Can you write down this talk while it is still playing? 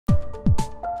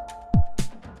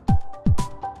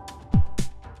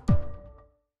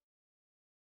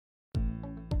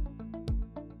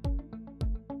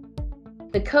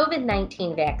The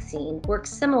COVID-19 vaccine works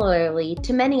similarly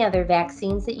to many other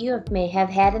vaccines that you may have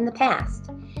had in the past.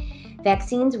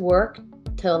 Vaccines work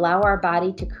to allow our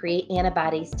body to create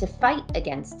antibodies to fight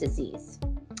against disease.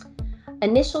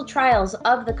 Initial trials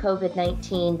of the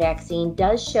COVID-19 vaccine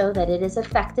does show that it is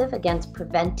effective against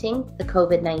preventing the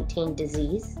COVID-19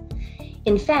 disease.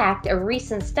 In fact, a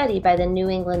recent study by the New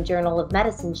England Journal of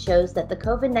Medicine shows that the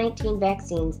COVID-19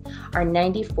 vaccines are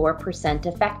 94%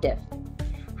 effective.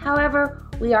 However,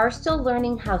 we are still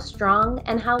learning how strong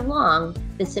and how long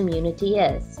this immunity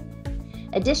is.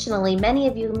 Additionally, many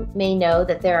of you may know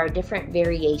that there are different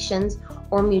variations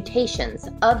or mutations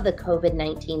of the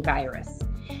COVID-19 virus.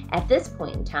 At this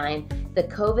point in time, the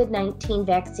COVID-19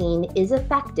 vaccine is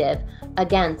effective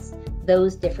against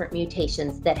those different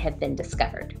mutations that have been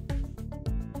discovered.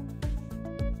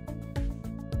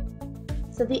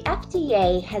 So the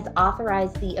FDA has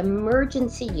authorized the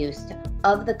emergency use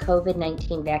of the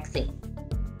COVID-19 vaccine.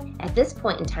 At this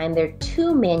point in time, there are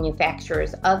two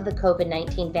manufacturers of the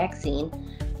COVID-19 vaccine,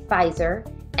 Pfizer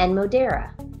and Moderna,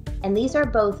 and these are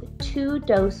both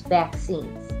two-dose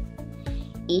vaccines.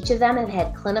 Each of them have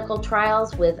had clinical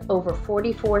trials with over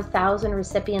 44,000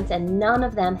 recipients, and none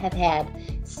of them have had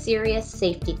serious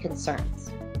safety concerns.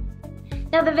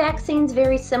 Now, the vaccines,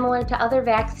 very similar to other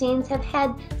vaccines, have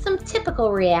had some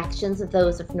typical reactions of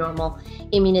those of normal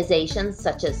immunizations,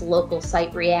 such as local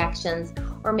site reactions,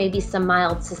 or maybe some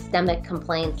mild systemic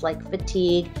complaints like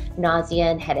fatigue, nausea,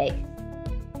 and headache.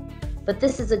 But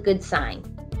this is a good sign,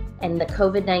 and the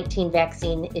COVID-19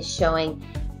 vaccine is showing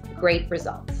great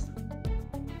results.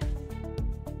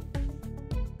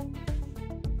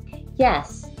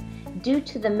 Yes, due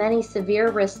to the many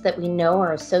severe risks that we know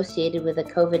are associated with the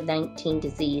COVID-19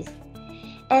 disease,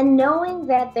 and knowing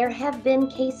that there have been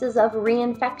cases of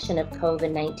reinfection of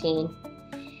COVID-19,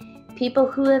 people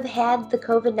who have had the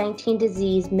COVID-19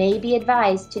 disease may be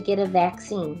advised to get a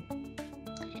vaccine.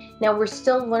 Now, we're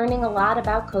still learning a lot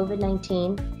about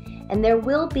COVID-19, and there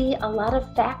will be a lot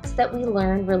of facts that we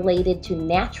learn related to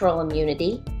natural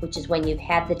immunity, which is when you've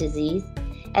had the disease,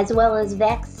 as well as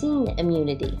vaccine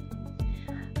immunity.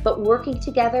 But working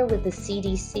together with the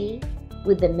CDC,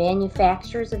 with the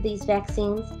manufacturers of these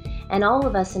vaccines, and all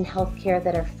of us in healthcare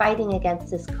that are fighting against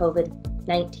this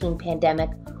COVID-19 pandemic,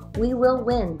 we will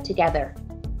win together.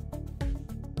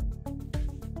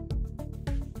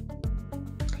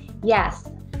 Yes,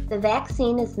 the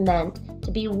vaccine is meant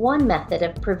to be one method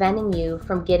of preventing you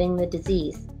from getting the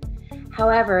disease.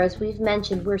 However, as we've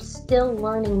mentioned, we're still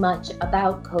learning much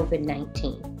about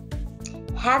COVID-19.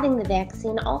 Having the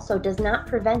vaccine also does not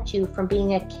prevent you from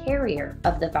being a carrier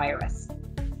of the virus.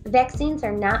 The vaccines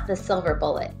are not the silver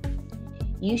bullet.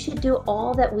 You should do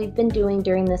all that we've been doing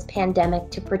during this pandemic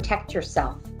to protect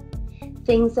yourself.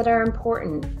 Things that are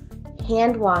important: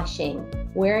 hand washing,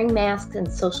 wearing masks,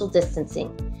 and social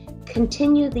distancing.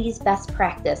 Continue these best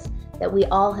practices that we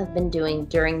all have been doing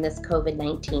during this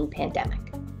COVID-19 pandemic.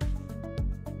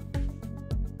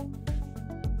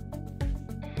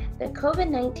 The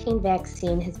COVID-19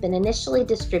 vaccine has been initially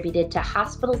distributed to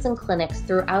hospitals and clinics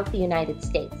throughout the United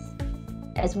States,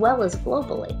 as well as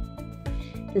globally.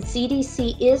 The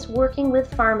CDC is working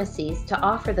with pharmacies to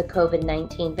offer the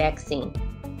COVID-19 vaccine.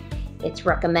 It's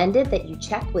recommended that you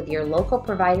check with your local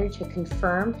provider to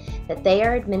confirm that they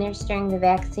are administering the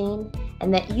vaccine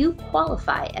and that you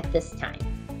qualify at this time.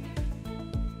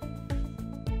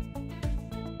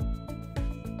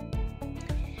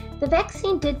 The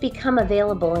vaccine did become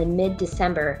available in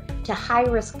mid-December to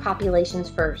high-risk populations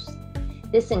first.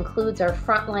 This includes our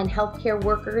frontline healthcare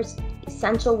workers,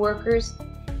 essential workers,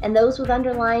 and those with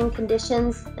underlying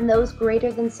conditions, and those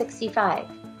greater than 65.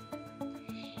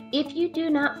 If you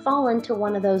do not fall into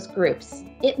one of those groups,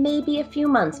 it may be a few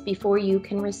months before you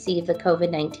can receive the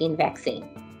COVID-19 vaccine.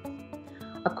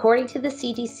 According to the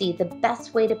CDC, the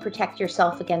best way to protect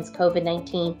yourself against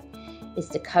COVID-19 is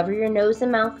to cover your nose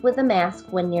and mouth with a mask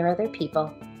when near other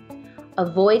people,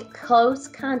 avoid close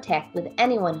contact with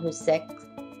anyone who's sick,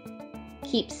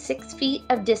 keep 6 feet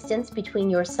of distance between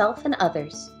yourself and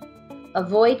others,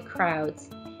 avoid crowds,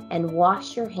 and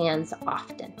wash your hands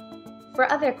often. For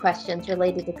other questions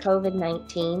related to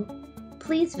COVID-19,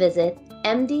 please visit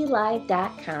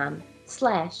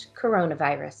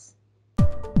mdlive.com/coronavirus.